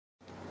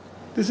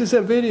This is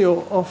a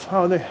video of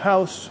how the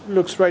house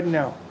looks right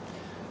now.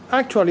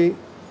 Actually,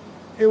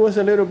 it was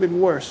a little bit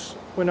worse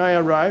when I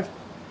arrived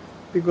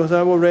because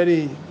I've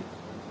already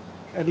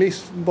at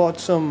least bought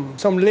some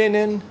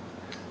linen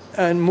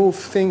and moved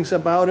things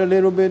about a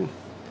little bit.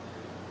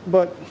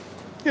 But,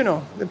 you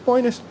know, the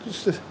point is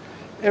just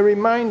a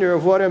reminder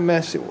of what a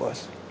mess it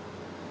was.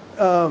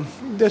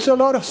 There's a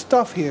lot of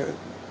stuff here.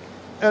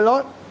 A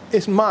lot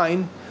is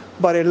mine,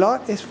 but a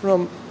lot is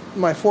from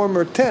my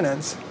former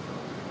tenants.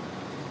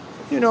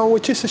 You know,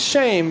 which is a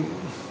shame.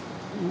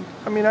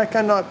 I mean, I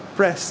cannot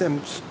press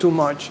them too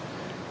much.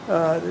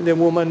 The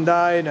woman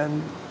died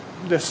and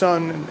the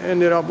son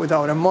ended up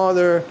without a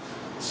mother.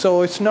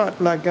 So it's not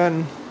like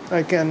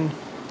I can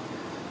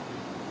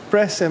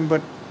press them,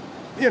 but,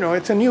 you know,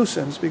 it's a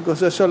nuisance because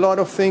there's a lot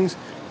of things,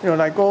 you know,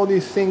 like all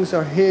these things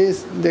are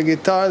his, the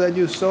guitar that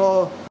you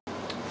saw,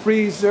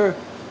 freezer,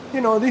 you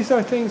know, these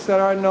are things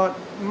that are not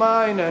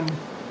mine and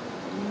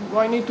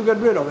I need to get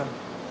rid of them.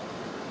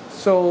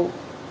 So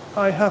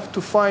I have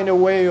to find a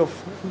way of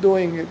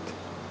doing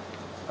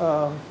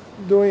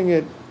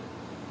it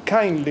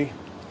kindly.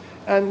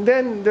 And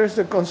then there's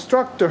the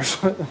constructors,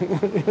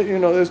 you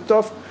know, the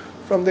stuff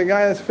from the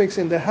guy that's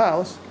fixing the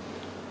house,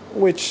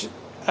 which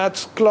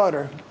adds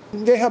clutter.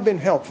 They have been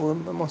helpful,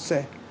 I must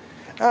say.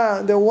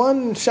 The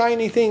one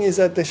shiny thing is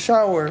that the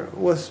shower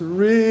was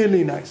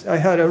really nice. I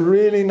had a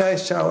really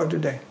nice shower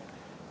today.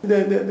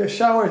 The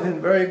shower is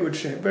in very good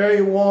shape,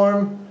 very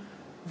warm,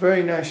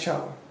 very nice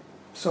shower.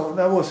 So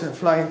that was a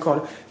flying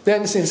color.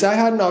 Then since I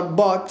had not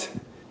bought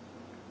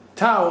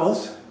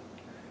towels,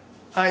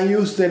 I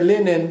used the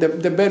linen,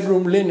 the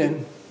bedroom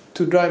linen,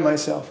 to dry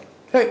myself.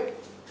 Hey,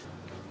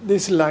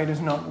 this light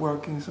is not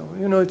working, so,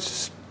 you know, it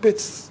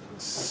spits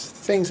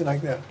things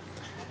like that.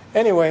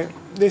 Anyway,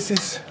 this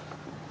is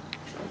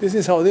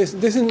how this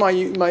is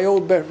my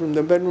old bedroom,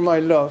 the bedroom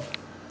I love.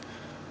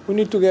 We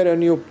need to get a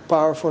new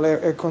powerful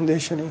air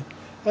conditioning.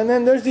 And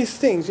then there's these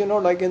things, you know,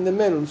 like in the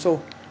middle.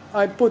 So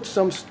I put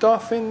some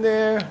stuff in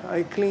there.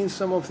 I clean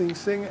some of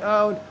these things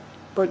out.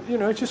 But, you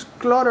know, it's just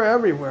clutter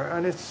everywhere.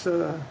 And it's,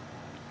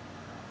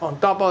 on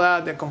top of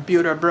that, the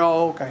computer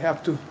broke. I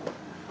have to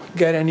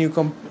get a new,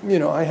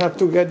 I have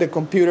to get the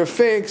computer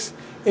fixed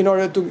in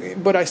order to,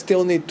 but I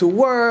still need to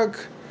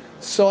work.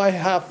 So I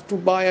have to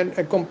buy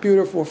a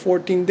computer for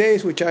 14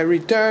 days, which I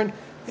return.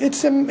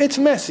 It's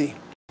messy.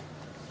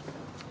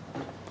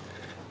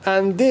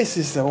 And this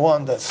is the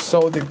one that's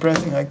so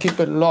depressing. I keep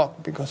it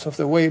locked because of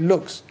the way it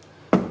looks.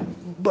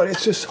 But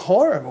it's just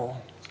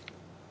horrible.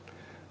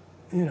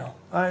 You know,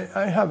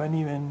 I haven't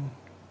even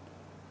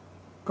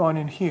gone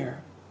in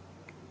here.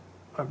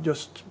 I've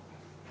just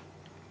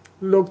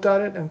looked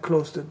at it and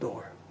closed the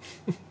door.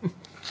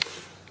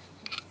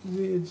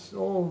 It's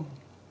all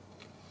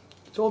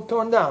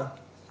torn down.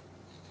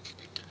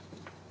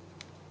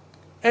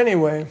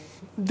 Anyway,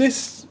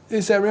 this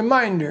is a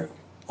reminder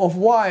of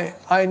why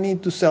I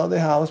need to sell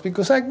the house,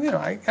 because I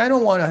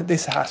don't want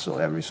this hassle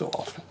every so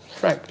often,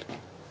 frankly.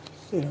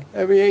 You know,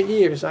 every 8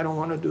 years I don't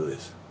want to do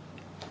this.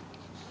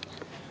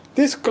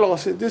 This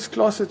closet is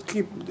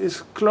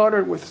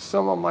cluttered with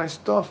some of my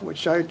stuff,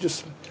 which I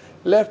just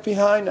left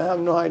behind. I have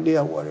no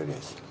idea what it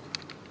is.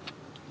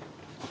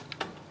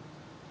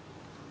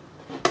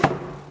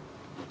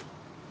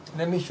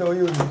 Let me show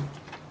you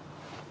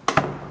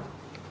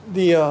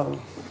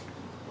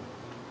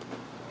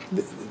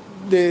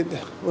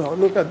well,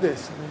 look at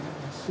this. I mean,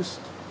 it's just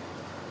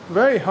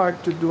very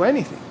hard to do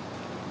anything,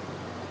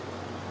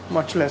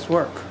 much less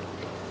work.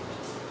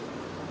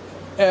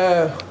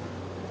 The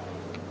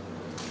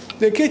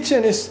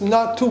kitchen is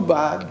not too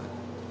bad.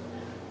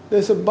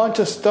 There's a bunch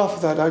of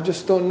stuff that I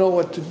just don't know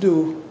what to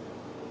do.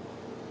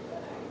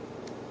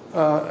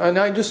 And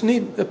I just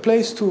need a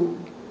place to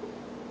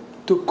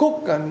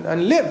cook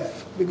and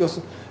live, because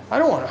I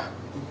don't want to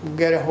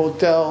get a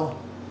hotel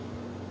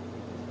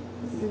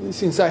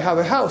since I have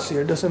a house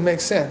here. It doesn't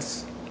make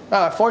sense.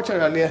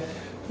 Fortunately,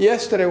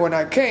 yesterday when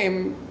I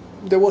came,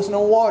 there was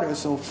no water,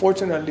 so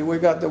fortunately we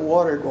got the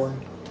water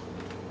going,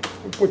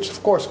 which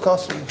of course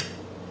cost me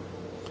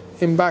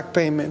in back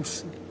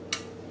payments.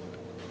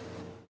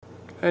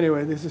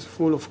 Anyway, this is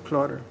full of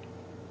clutter.